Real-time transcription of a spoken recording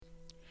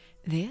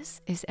This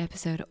is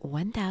episode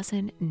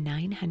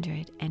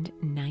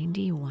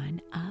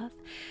 1991 of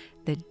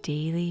the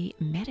Daily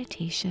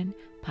Meditation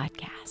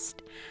Podcast.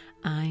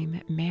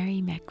 I'm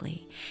Mary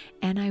Meckley,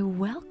 and I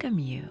welcome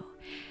you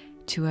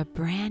to a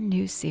brand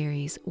new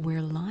series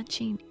we're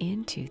launching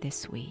into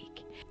this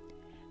week.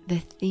 The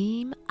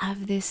theme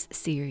of this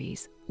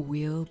series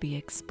we'll be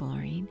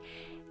exploring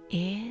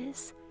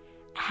is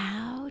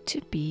how to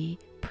be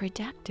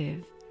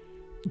productive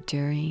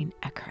during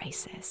a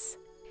crisis.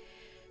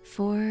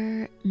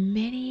 For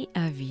many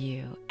of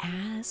you,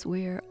 as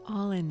we're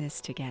all in this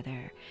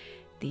together,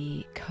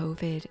 the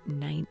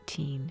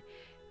COVID-19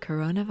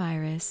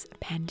 coronavirus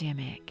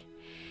pandemic,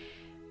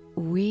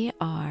 we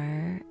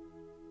are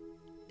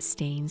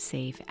staying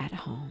safe at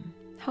home.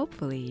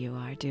 Hopefully you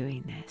are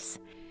doing this.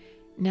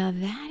 Now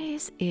that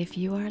is if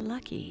you are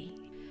lucky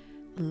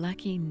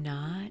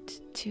not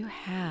to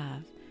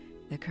have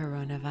the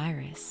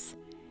coronavirus,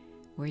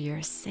 where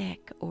you're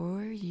sick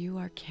or you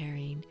are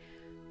caring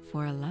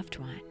for a loved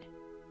one.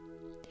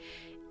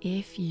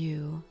 If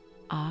you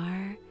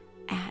are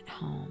at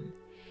home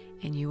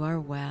and you are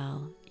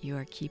well, you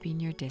are keeping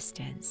your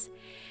distance,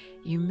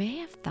 you may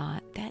have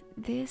thought that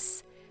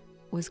this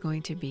was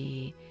going to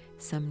be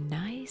some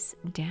nice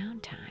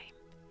downtime.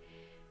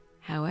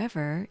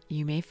 However,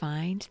 you may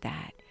find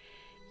that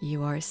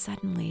you are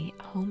suddenly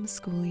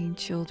homeschooling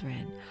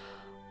children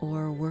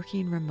or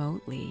working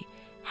remotely,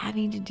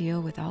 having to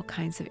deal with all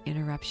kinds of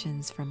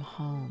interruptions from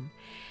home.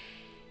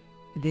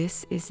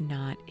 This is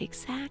not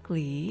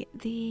exactly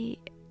the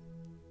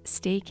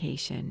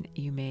staycation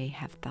you may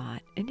have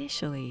thought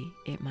initially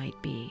it might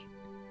be.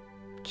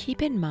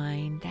 Keep in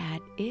mind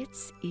that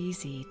it's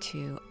easy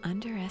to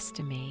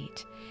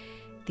underestimate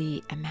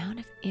the amount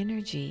of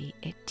energy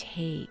it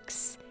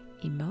takes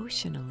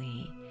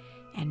emotionally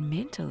and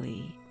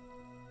mentally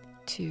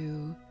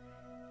to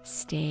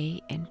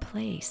stay in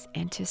place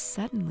and to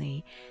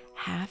suddenly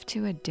have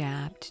to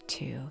adapt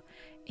to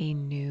a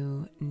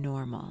new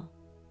normal.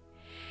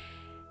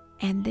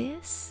 And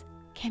this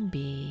can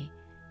be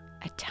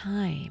a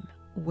time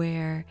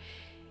where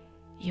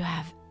you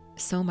have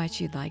so much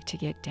you'd like to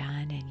get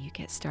done and you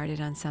get started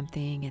on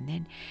something and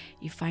then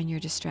you find you're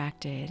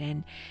distracted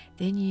and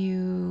then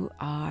you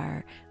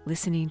are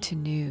listening to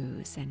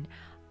news and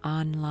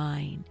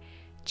online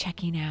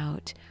checking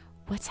out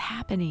what's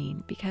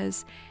happening,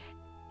 because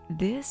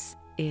this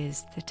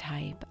is the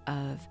type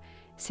of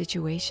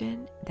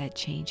situation that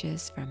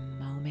changes from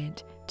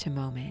moment to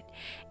moment,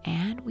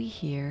 and we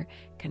hear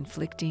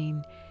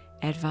conflicting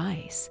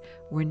advice.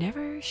 We're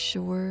never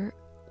sure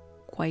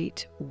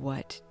quite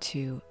what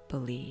to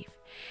believe,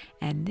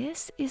 and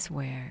this is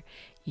where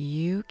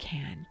you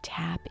can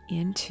tap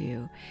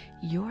into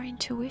your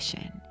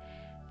intuition.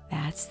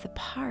 That's the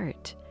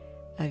part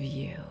of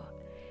you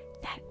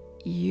that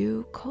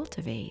you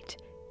cultivate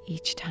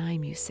each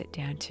time you sit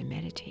down to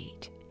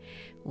meditate.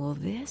 Well,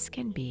 this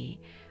can be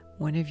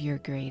one of your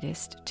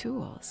greatest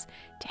tools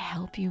to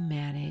help you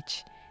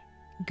manage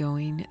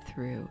going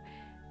through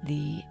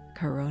the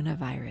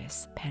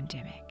coronavirus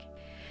pandemic.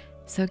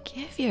 So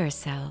give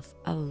yourself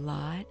a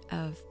lot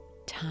of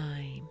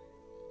time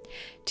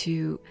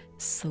to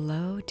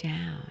slow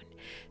down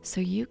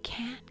so you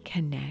can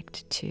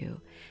connect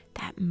to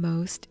that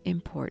most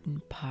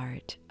important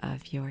part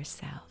of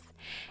yourself.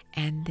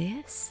 And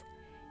this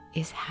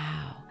is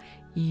how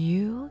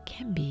you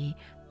can be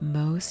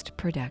most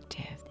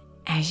productive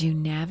as you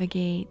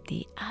navigate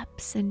the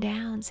ups and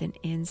downs and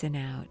ins and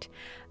out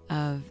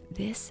of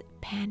this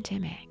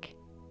pandemic.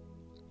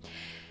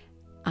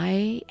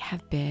 I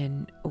have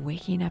been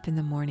waking up in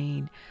the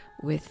morning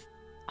with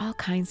all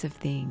kinds of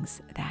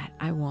things that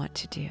I want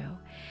to do.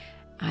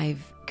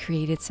 I've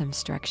created some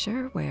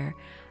structure where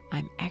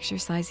I'm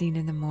exercising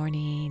in the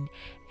morning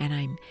and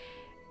I'm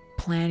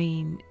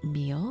planning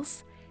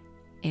meals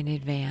in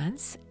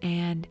advance,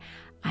 and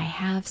I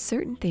have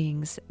certain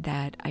things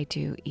that I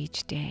do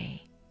each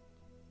day.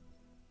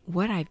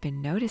 What I've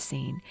been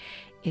noticing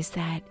is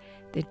that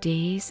the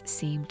days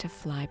seem to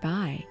fly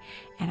by,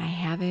 and I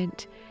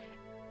haven't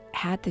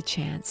had the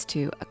chance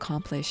to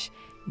accomplish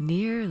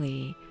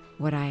nearly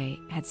what I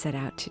had set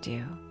out to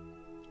do.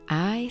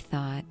 I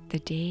thought the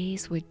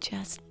days would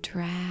just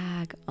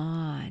drag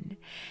on,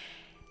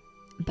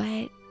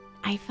 but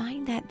I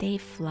find that they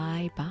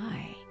fly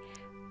by,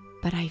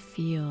 but I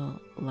feel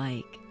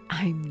like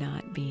I'm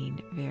not being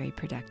very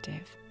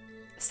productive.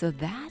 So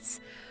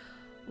that's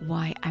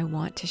why I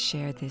want to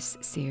share this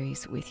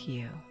series with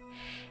you.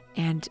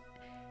 And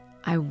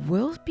I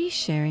will be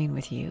sharing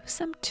with you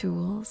some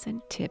tools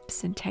and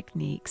tips and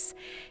techniques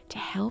to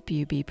help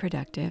you be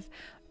productive,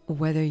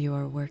 whether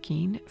you're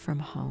working from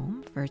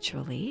home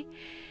virtually.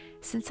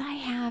 Since I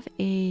have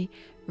a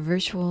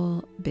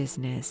virtual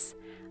business,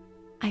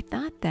 I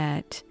thought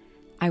that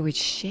I would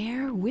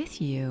share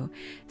with you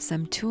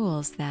some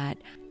tools that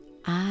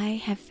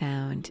I have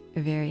found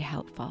very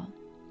helpful.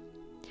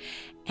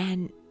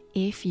 And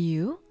if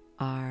you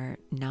are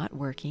not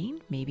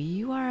working, maybe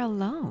you are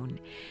alone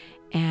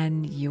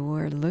and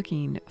you're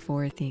looking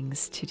for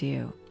things to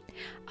do,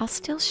 I'll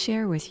still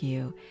share with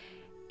you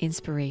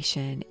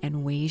inspiration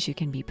and ways you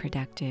can be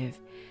productive,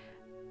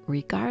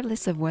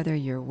 regardless of whether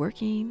you're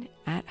working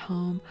at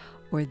home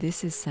or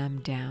this is some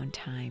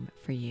downtime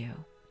for you.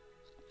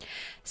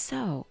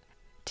 So,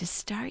 to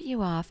start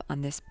you off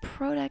on this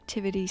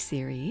productivity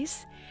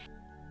series,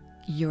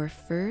 your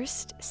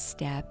first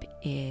step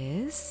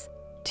is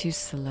to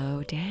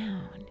slow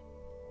down,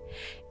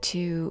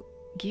 to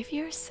give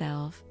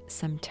yourself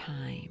some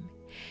time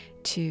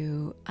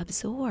to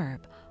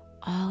absorb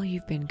all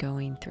you've been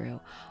going through,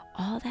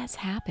 all that's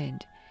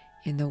happened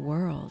in the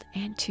world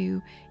and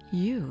to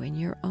you in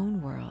your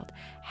own world,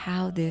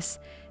 how this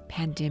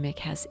pandemic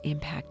has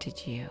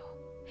impacted you.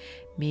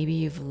 Maybe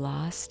you've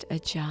lost a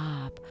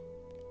job,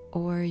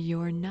 or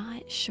you're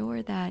not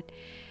sure that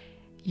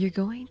you're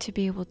going to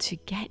be able to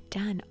get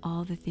done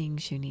all the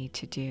things you need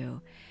to do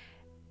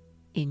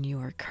in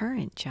your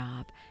current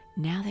job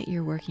now that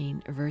you're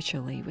working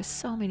virtually with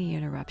so many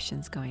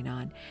interruptions going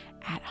on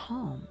at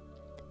home.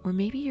 Or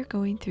maybe you're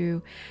going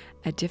through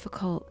a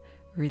difficult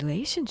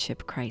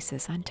relationship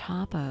crisis on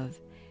top of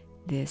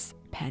this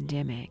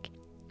pandemic.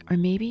 Or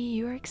maybe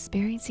you're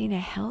experiencing a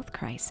health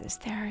crisis.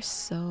 There are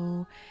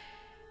so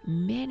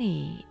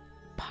many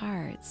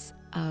parts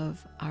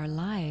of our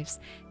lives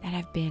that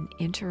have been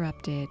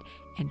interrupted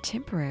and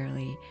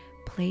temporarily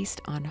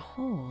placed on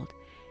hold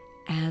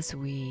as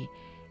we,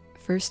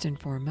 first and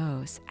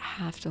foremost,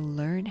 have to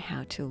learn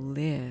how to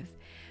live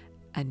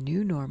a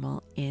new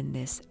normal in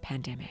this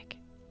pandemic.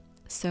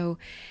 So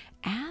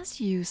as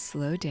you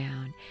slow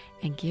down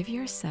and give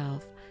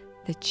yourself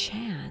the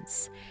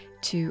chance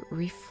to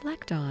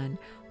reflect on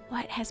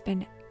what has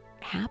been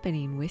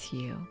happening with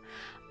you,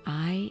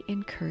 I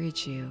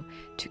encourage you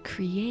to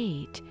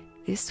create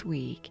this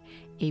week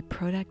a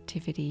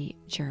productivity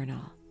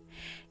journal.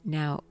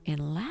 Now,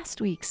 in last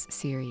week's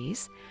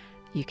series,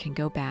 you can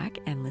go back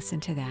and listen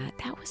to that.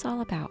 That was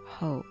all about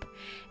hope.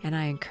 And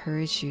I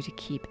encourage you to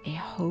keep a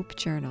hope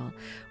journal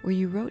where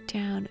you wrote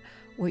down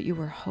what you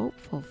were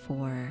hopeful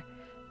for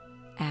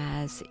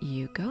as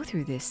you go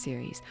through this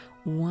series.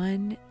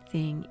 One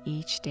thing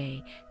each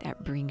day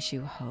that brings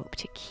you hope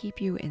to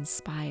keep you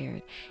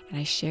inspired. And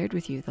I shared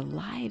with you the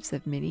lives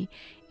of many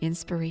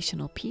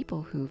inspirational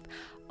people who've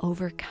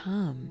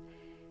overcome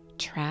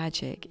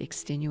tragic,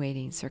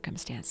 extenuating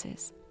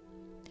circumstances.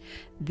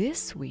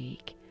 This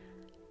week,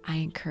 I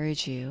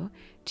encourage you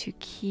to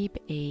keep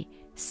a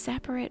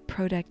separate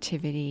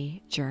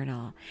productivity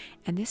journal.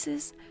 And this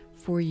is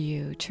for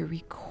you to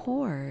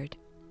record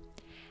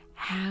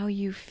how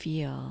you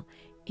feel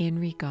in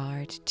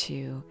regard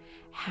to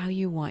how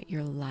you want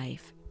your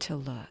life to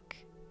look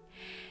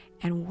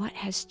and what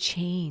has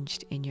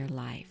changed in your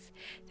life,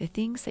 the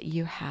things that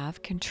you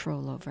have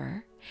control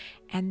over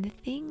and the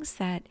things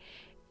that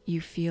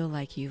you feel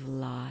like you've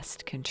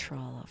lost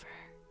control over.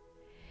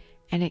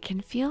 And it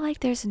can feel like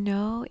there's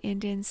no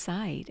end in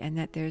sight and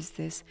that there's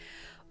this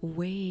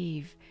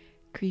wave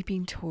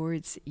creeping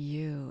towards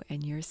you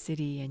and your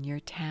city and your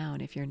town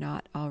if you're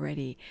not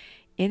already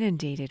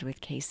inundated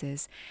with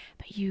cases,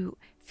 but you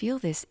feel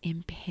this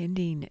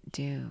impending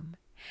doom.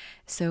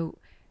 So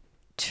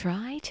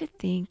try to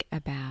think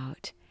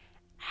about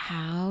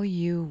how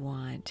you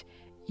want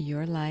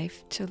your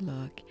life to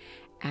look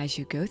as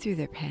you go through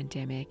the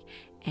pandemic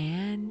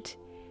and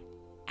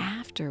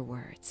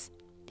afterwards.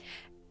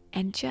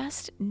 And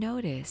just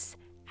notice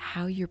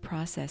how you're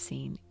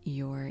processing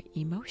your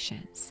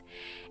emotions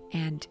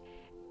and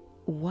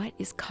what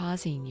is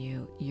causing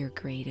you your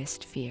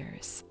greatest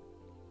fears.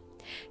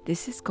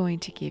 This is going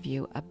to give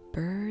you a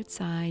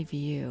bird's eye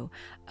view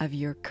of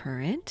your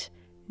current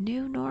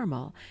new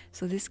normal.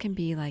 So this can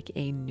be like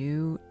a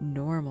new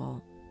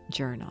normal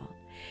journal.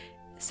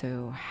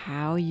 So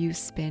how you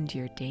spend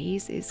your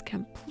days is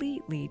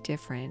completely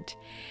different.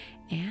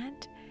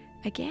 And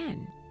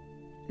again,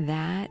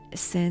 that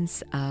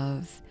sense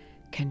of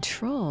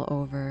control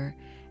over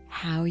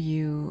how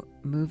you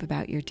move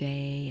about your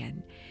day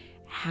and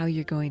how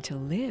you're going to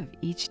live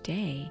each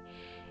day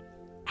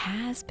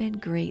has been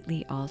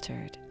greatly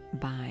altered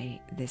by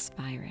this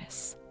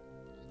virus.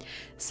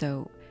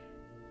 So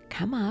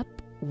come up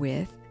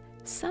with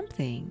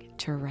something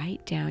to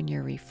write down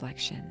your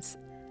reflections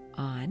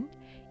on,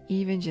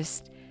 even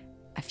just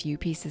a few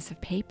pieces of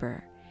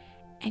paper.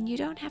 And you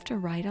don't have to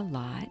write a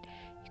lot.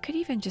 You could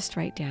even just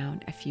write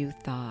down a few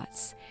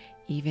thoughts,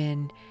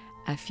 even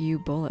a few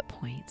bullet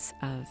points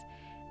of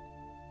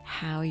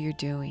how you're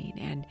doing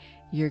and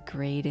your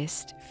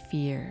greatest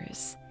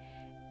fears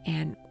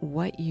and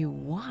what you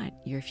want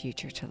your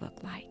future to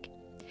look like.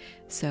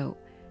 So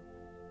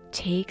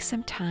take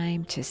some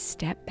time to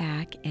step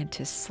back and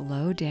to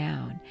slow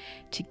down,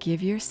 to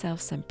give yourself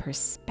some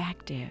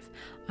perspective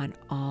on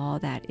all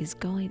that is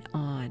going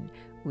on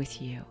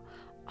with you,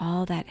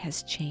 all that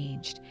has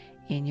changed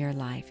in your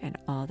life and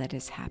all that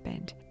has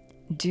happened.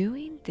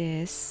 Doing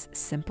this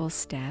simple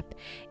step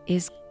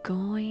is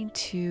going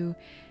to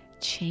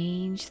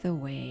change the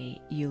way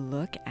you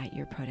look at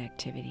your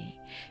productivity,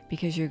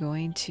 because you're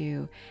going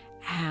to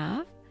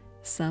have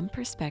some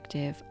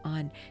perspective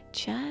on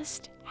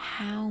just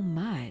how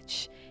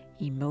much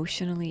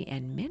emotionally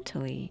and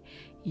mentally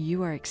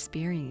you are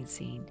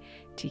experiencing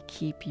to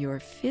keep your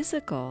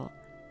physical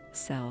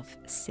self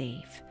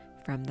safe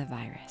from the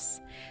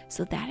virus.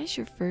 So that is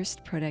your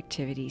first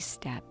productivity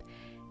step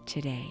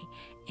today.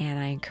 And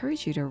I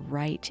encourage you to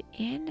write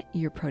in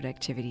your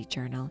productivity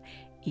journal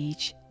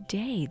each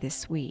day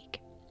this week.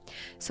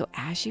 So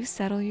as you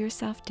settle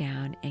yourself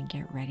down and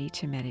get ready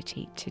to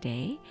meditate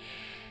today,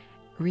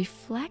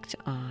 reflect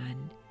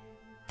on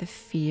the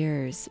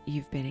fears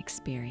you've been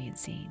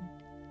experiencing.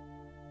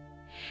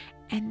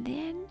 And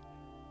then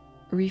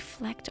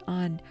reflect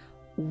on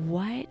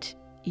what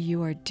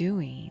you are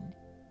doing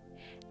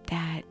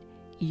that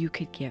you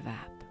could give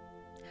up.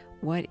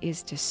 What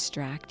is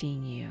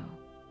distracting you?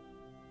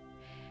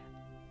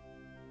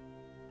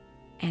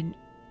 And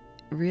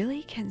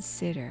really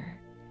consider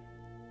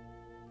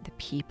the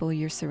people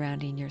you're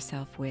surrounding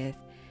yourself with,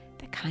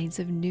 the kinds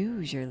of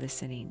news you're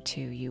listening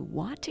to. You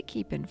want to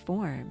keep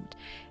informed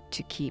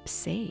to keep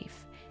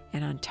safe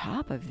and on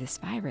top of this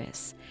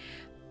virus,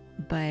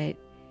 but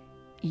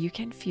you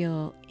can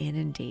feel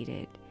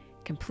inundated,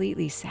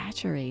 completely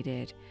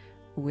saturated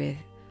with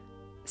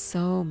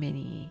so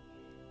many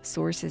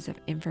sources of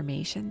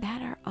information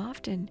that are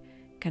often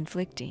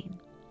conflicting.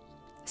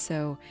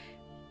 So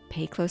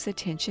pay close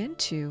attention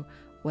to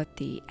what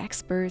the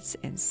experts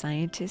and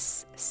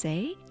scientists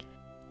say.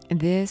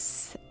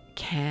 This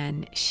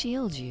can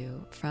shield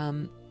you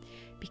from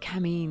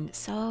becoming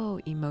so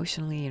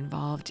emotionally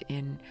involved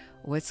in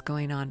what's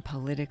going on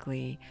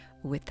politically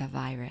with the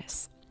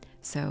virus.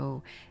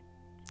 So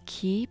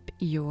keep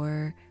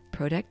your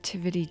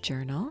productivity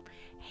journal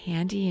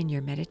handy in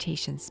your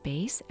meditation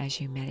space as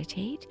you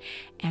meditate,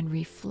 and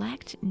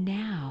reflect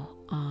now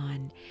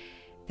on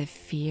the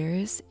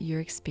fears you're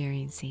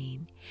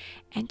experiencing,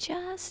 and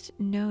just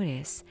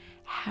notice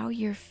how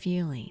you're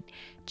feeling.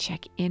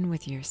 Check in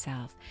with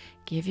yourself.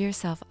 Give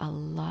yourself a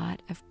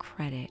lot of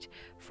credit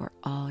for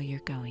all you're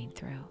going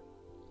through.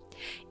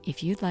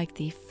 If you'd like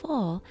the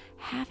full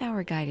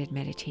half-hour guided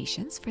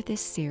meditations for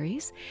this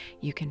series,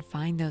 you can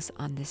find those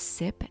on the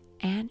SIP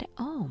and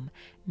OM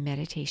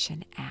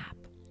meditation app.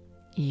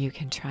 You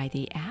can try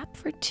the app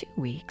for 2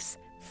 weeks,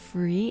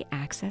 free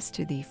access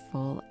to the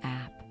full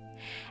app.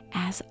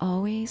 As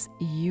always,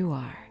 you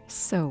are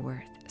so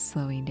worth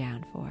slowing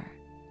down for.